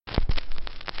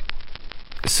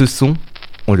Ce son,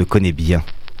 on le connaît bien.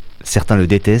 Certains le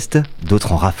détestent,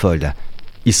 d'autres en raffolent.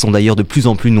 Ils sont d'ailleurs de plus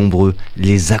en plus nombreux,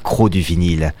 les accros du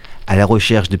vinyle, à la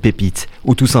recherche de pépites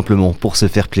ou tout simplement pour se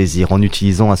faire plaisir en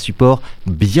utilisant un support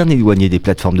bien éloigné des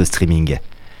plateformes de streaming.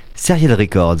 Serial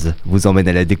Records vous emmène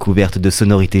à la découverte de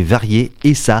sonorités variées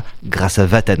et ça grâce à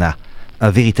Vatana,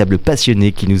 un véritable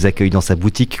passionné qui nous accueille dans sa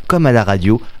boutique comme à la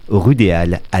radio, rue des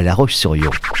Halles à La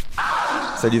Roche-sur-Yon.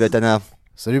 Salut Vatana.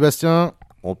 Salut Bastien.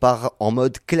 On part en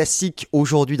mode classique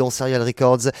aujourd'hui dans Serial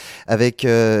Records avec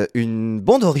une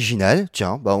bande originale.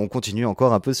 Tiens, on continue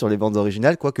encore un peu sur les bandes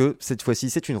originales, quoique cette fois-ci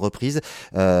c'est une reprise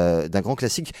d'un grand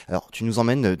classique. Alors tu nous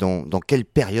emmènes dans quelle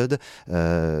période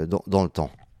dans le temps ?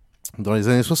 Dans les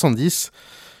années 70,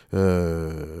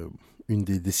 une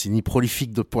des décennies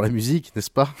prolifiques pour la musique, n'est-ce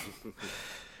pas ?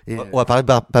 Et on va parler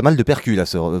pas mal de percus là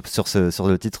sur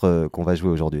le titre qu'on va jouer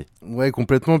aujourd'hui. Ouais,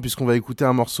 complètement, puisqu'on va écouter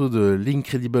un morceau de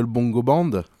l'Incredible Bongo Band,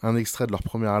 un extrait de leur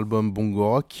premier album Bongo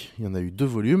Rock. Il y en a eu 2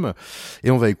 volumes, et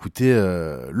on va écouter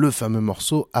le fameux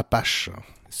morceau Apache.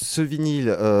 Ce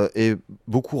vinyle est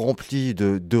beaucoup rempli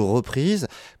de reprises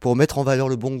pour mettre en valeur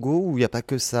le bongo, ou il n'y a pas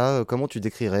que ça. Comment tu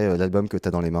décrirais l'album que tu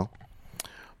as dans les mains ?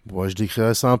 Bon, je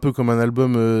décrirais ça un peu comme un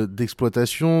album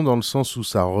d'exploitation, dans le sens où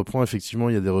ça reprend effectivement,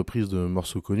 il y a des reprises de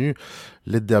morceaux connus.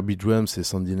 Let There Be Drums, c'est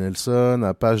Sandy Nelson.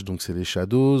 Apache, donc c'est les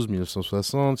Shadows,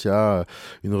 1960. Il y a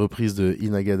une reprise de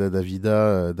Inagada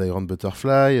Davida d'Iron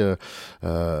Butterfly.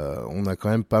 On a quand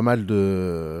même pas mal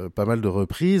de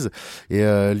reprises. Et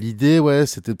l'idée, ouais,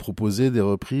 c'était de proposer des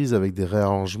reprises avec des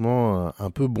réarrangements un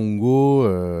peu bongo,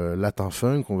 latin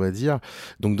funk, on va dire.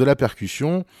 Donc de la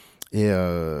percussion. Et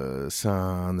c'est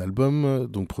un album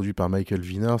donc produit par Michael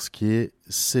Wieners qui est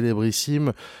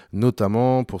célébrissime,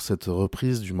 notamment pour cette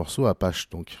reprise du morceau Apache.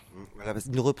 Donc. Voilà,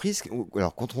 une reprise.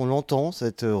 Alors quand on l'entend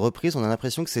cette reprise, on a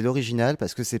l'impression que c'est l'original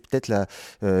parce que c'est peut-être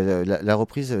la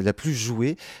reprise la plus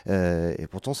jouée. Et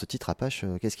pourtant, ce titre Apache,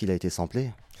 qu'est-ce qu'il a été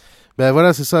samplé ? Ben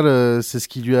voilà, c'est ça, c'est ce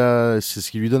qui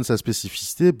lui donne sa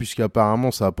spécificité,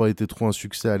 puisqu'apparemment ça n'a pas été trop un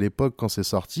succès à l'époque quand c'est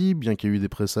sorti, bien qu'il y ait eu des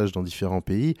pressages dans différents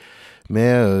pays,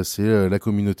 mais c'est la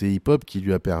communauté hip-hop qui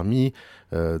lui a permis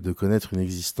de connaître une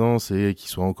existence et qui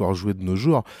soit encore joué de nos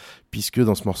jours, puisque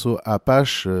dans ce morceau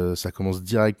Apache, ça commence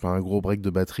direct par un gros break de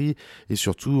batterie, et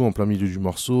surtout en plein milieu du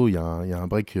morceau, il y a un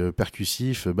break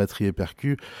percussif, batterie et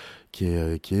percu, qui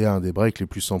est un des breaks les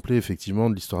plus samplés effectivement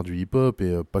de l'histoire du hip-hop,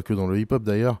 et pas que dans le hip-hop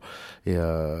d'ailleurs, et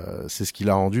c'est ce qui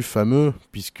l'a rendu fameux,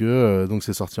 puisque donc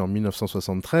c'est sorti en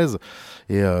 1973,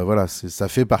 et voilà, ça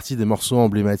fait partie des morceaux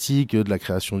emblématiques de la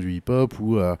création du hip-hop,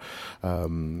 où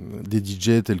des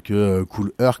DJ tels que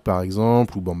Kool Herc par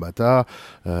exemple, ou Bambaataa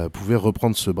pouvaient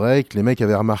reprendre ce break. Les mecs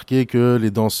avaient remarqué que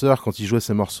les danseurs, quand ils jouaient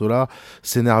ces morceaux-là,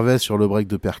 s'énervaient sur le break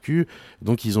de percu,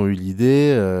 donc ils ont eu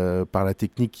l'idée, par la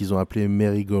technique qu'ils ont appelée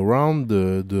merry-go-round,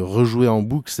 de rejouer en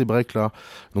boucle ces breaks-là,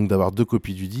 donc d'avoir 2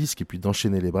 copies du disque et puis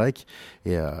d'enchaîner les breaks.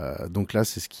 Et donc là,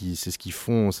 c'est ce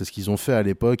qu'ils ont fait à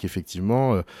l'époque,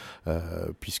 effectivement,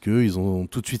 puisque ils ont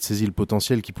tout de suite saisi le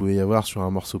potentiel qu'il pouvait y avoir sur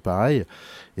un morceau pareil.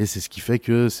 Et c'est ce qui fait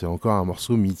que c'est encore un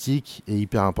morceau mythique et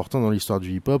hyper important dans l'histoire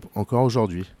du hip-hop encore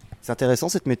aujourd'hui. C'est intéressant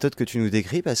cette méthode que tu nous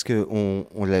décris parce qu'on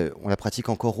la pratique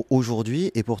encore aujourd'hui,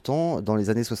 et pourtant dans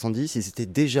les années 70 ils étaient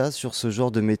déjà sur ce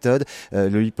genre de méthode.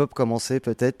 Le hip-hop commençait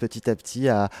peut-être petit à petit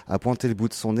à pointer le bout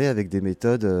de son nez avec des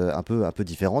méthodes un peu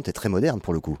différentes et très modernes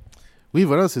pour le coup. Oui,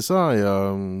 voilà, c'est ça. Et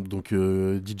donc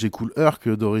DJ Kool Herc,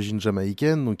 d'origine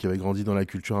jamaïcaine, donc qui avait grandi dans la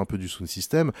culture un peu du sound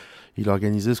system, il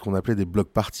organisait ce qu'on appelait des block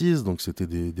parties, donc c'était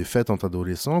des fêtes entre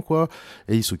adolescents, quoi.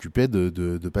 Et il s'occupait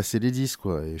de passer les disques,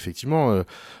 quoi. Et effectivement,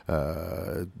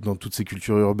 dans toutes ces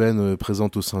cultures urbaines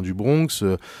présentes au sein du Bronx,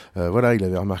 voilà, il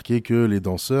avait remarqué que les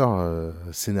danseurs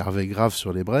s'énervaient grave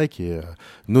sur les breaks, et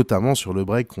notamment sur le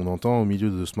break qu'on entend au milieu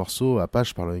de ce morceau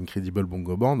Apache par le Incredible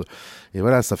Bongo Band. Et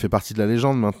voilà, ça fait partie de la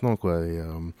légende maintenant, quoi. Et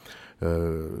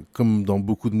comme dans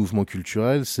beaucoup de mouvements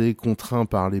culturels, c'est contraint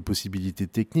par les possibilités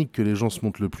techniques que les gens se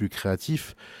montrent le plus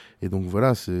créatifs. Et donc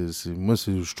voilà,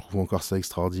 je trouve encore ça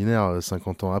extraordinaire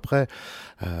 50 ans après.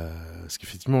 Parce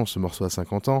qu'effectivement, ce morceau a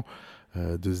 50 ans,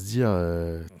 de se dire,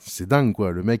 c'est dingue, quoi.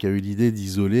 Le mec a eu l'idée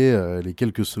d'isoler les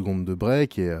quelques secondes de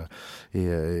break,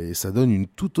 et ça donne une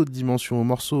toute autre dimension au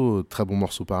morceau. Très bon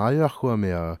morceau par ailleurs, quoi,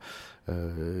 mais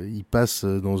il passe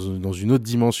dans une autre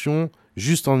dimension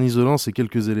juste en isolant ces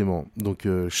quelques éléments. Donc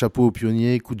chapeau au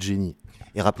pionnier, coup de génie.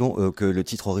 Et rappelons que le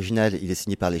titre original, il est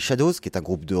signé par les Shadows, qui est un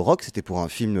groupe de rock. C'était pour un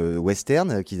film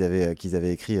western qu'ils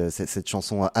avaient écrit cette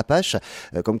chanson Apache.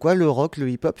 Comme quoi, le rock, le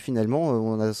hip-hop, finalement,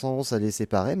 on a tendance à les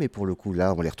séparer, mais pour le coup,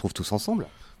 là, on les retrouve tous ensemble.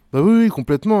 Bah oui, oui,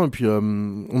 complètement. Et puis,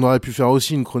 on aurait pu faire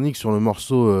aussi une chronique sur le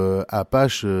morceau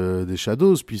Apache des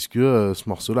Shadows, puisque ce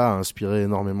morceau-là a inspiré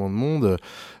énormément de monde.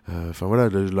 Enfin voilà,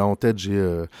 là en tête,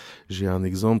 j'ai un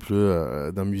exemple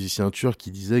d'un musicien turc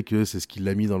qui disait que c'est ce qui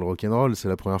l'a mis dans le rock'n'roll. C'est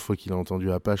la première fois qu'il a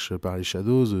entendu Apache par les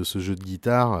Shadows. Ce jeu de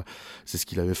guitare, c'est ce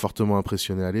qui l'avait fortement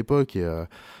impressionné à l'époque.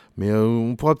 Mais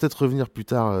on pourra peut-être revenir plus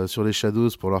tard sur les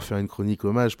Shadows pour leur faire une chronique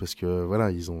hommage, parce que voilà,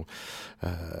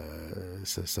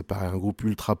 ça paraît un groupe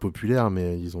ultra populaire,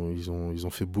 mais ils ont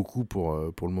fait beaucoup pour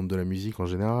le monde de la musique en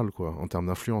général, quoi, en termes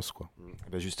d'influence, quoi.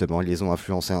 Ben justement, ils les ont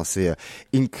influencés. Hein. C'est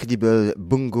Incredible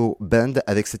Bongo Band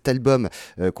avec cet album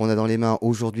qu'on a dans les mains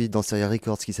aujourd'hui dans Serial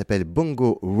Records qui s'appelle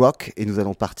Bongo Rock. Et nous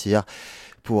allons partir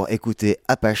pour écouter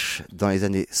Apache dans les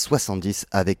années 70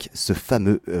 avec ce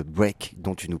fameux break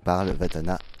dont tu nous parles,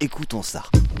 Vatana. Écoutons ça.